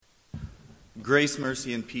Grace,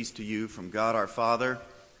 mercy, and peace to you from God our Father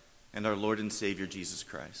and our Lord and Savior Jesus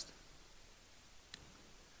Christ.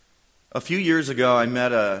 A few years ago, I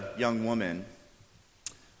met a young woman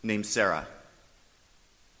named Sarah.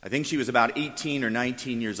 I think she was about 18 or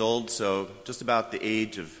 19 years old, so just about the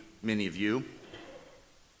age of many of you.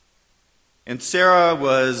 And Sarah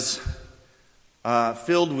was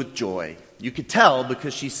filled with joy. You could tell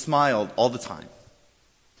because she smiled all the time.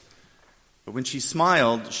 But when she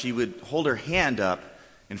smiled, she would hold her hand up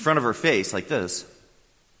in front of her face like this.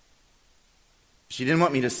 She didn't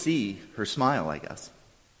want me to see her smile, I guess.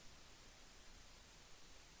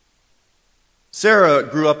 Sarah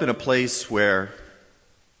grew up in a place where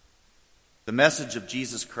the message of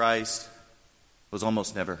Jesus Christ was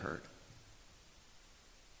almost never heard.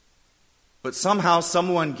 But somehow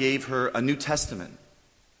someone gave her a New Testament,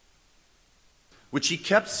 which she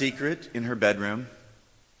kept secret in her bedroom,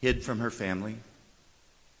 hid from her family.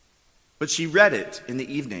 But she read it in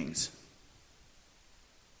the evenings.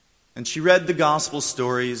 And she read the gospel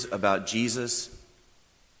stories about Jesus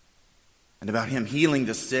and about him healing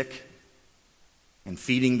the sick and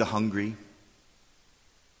feeding the hungry.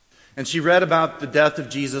 And she read about the death of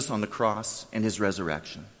Jesus on the cross and his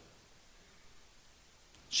resurrection.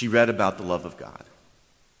 She read about the love of God.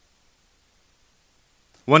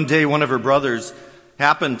 One day, one of her brothers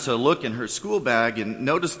happened to look in her school bag and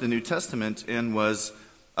noticed the New Testament and was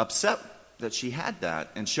upset that she had that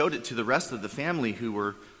and showed it to the rest of the family, who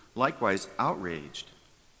were likewise outraged.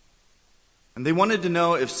 And they wanted to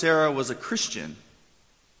know if Sarah was a Christian.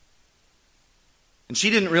 And she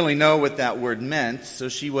didn't really know what that word meant, so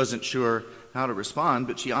she wasn't sure how to respond,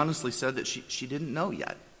 but she honestly said that she didn't know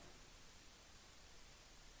yet.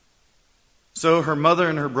 So her mother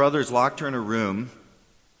and her brothers locked her in a room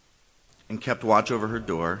and kept watch over her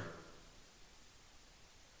door.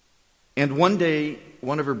 And one day,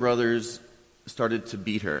 one of her brothers started to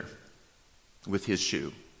beat her with his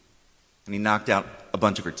shoe. And he knocked out a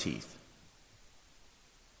bunch of her teeth.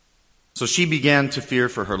 So she began to fear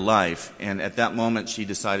for her life, and at that moment she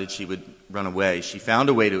decided she would run away. She found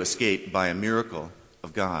a way to escape by a miracle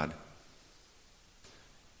of God.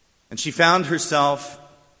 And she found her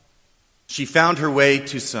way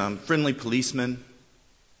to some friendly policemen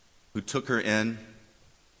who took her in,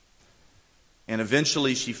 and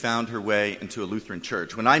eventually she found her way into a Lutheran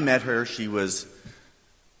church. When I met her, she was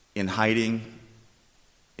in hiding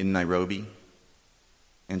in Nairobi,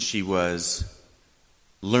 and she was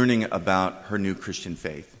learning about her new Christian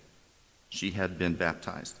faith. She had been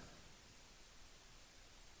baptized.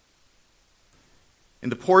 In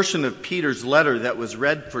the portion of Peter's letter that was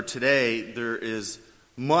read for today, there is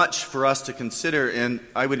much for us to consider, and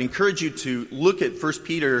I would encourage you to look at 1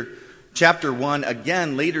 Peter chapter 1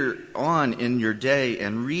 again later on in your day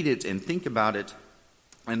and read it and think about it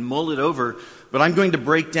and mull it over. But I'm going to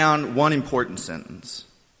break down one important sentence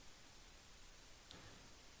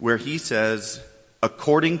where he says,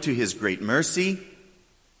 according to his great mercy,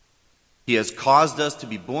 he has caused us to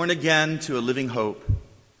be born again to a living hope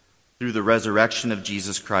through the resurrection of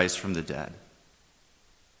Jesus Christ from the dead.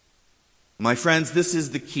 My friends, this is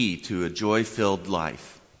the key to a joy-filled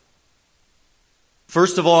life.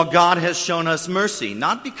 First of all, God has shown us mercy,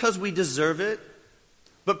 not because we deserve it,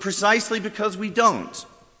 but precisely because we don't.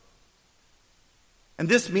 And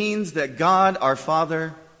this means that God, our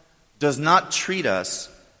Father, does not treat us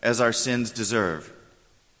as our sins deserve.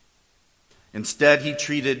 Instead, he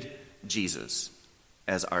treated Jesus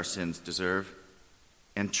as our sins deserve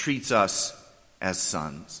and treats us as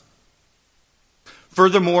sons.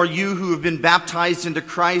 Furthermore, you who have been baptized into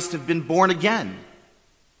Christ have been born again.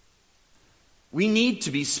 We need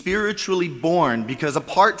to be spiritually born because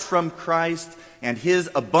apart from Christ and his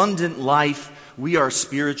abundant life, we are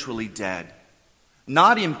spiritually dead.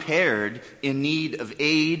 Not impaired, in need of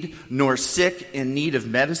aid, nor sick, in need of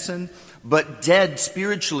medicine, but dead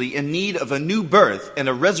spiritually, in need of a new birth and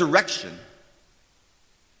a resurrection.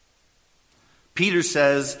 Peter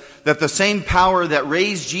says that the same power that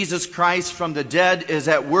raised Jesus Christ from the dead is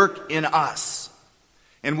at work in us.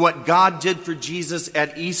 And what God did for Jesus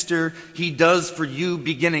at Easter, he does for you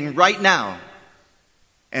beginning right now,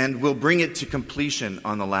 and will bring it to completion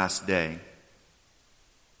on the last day.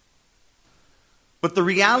 But the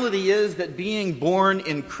reality is that being born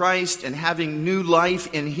in Christ and having new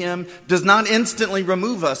life in him does not instantly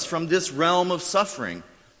remove us from this realm of suffering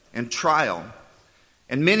and trial.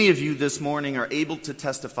 And many of you this morning are able to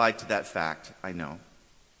testify to that fact, I know.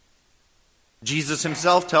 Jesus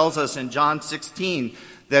himself tells us in John 16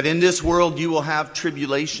 that in this world you will have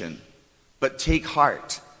tribulation, but take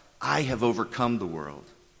heart, I have overcome the world.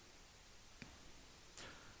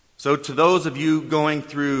 So to those of you going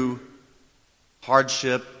through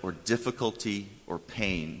hardship or difficulty or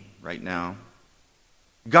pain right now.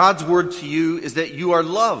 God's word to you is that you are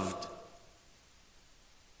loved.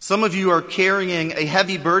 Some of you are carrying a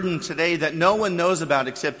heavy burden today that no one knows about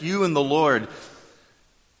except you and the Lord.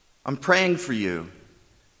 I'm praying for you,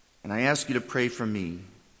 and I ask you to pray for me.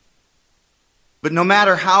 But no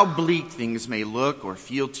matter how bleak things may look or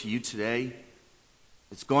feel to you today,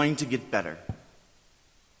 it's going to get better.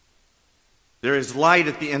 There is light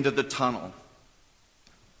at the end of the tunnel.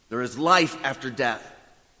 There is life after death.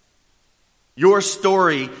 Your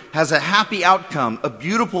story has a happy outcome, a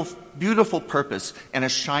beautiful, beautiful purpose, and a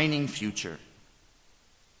shining future.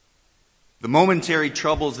 The momentary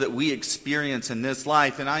troubles that we experience in this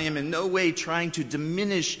life, and I am in no way trying to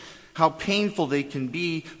diminish how painful they can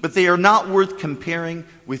be, but they are not worth comparing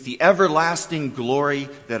with the everlasting glory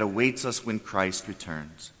that awaits us when Christ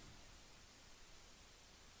returns.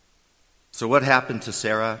 So what happened to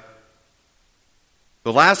Sarah?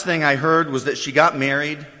 The last thing I heard was that she got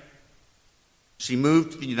married. She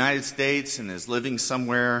moved to the United States and is living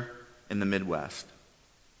somewhere in the Midwest.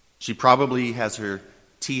 She probably has her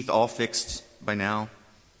teeth all fixed by now.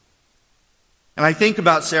 And I think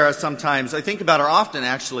about Sarah sometimes. I think about her often,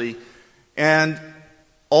 actually, and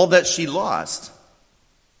all that she lost.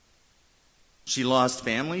 She lost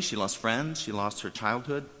family, she lost friends, she lost her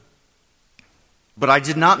childhood. But I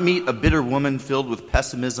did not meet a bitter woman filled with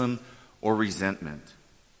pessimism or resentment.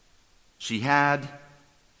 She had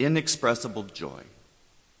inexpressible joy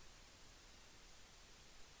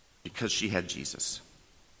because she had Jesus.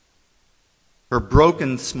 Her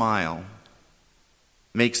broken smile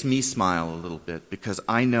makes me smile a little bit because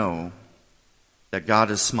I know that God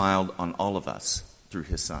has smiled on all of us through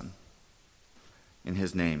his Son. In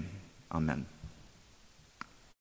his name, amen.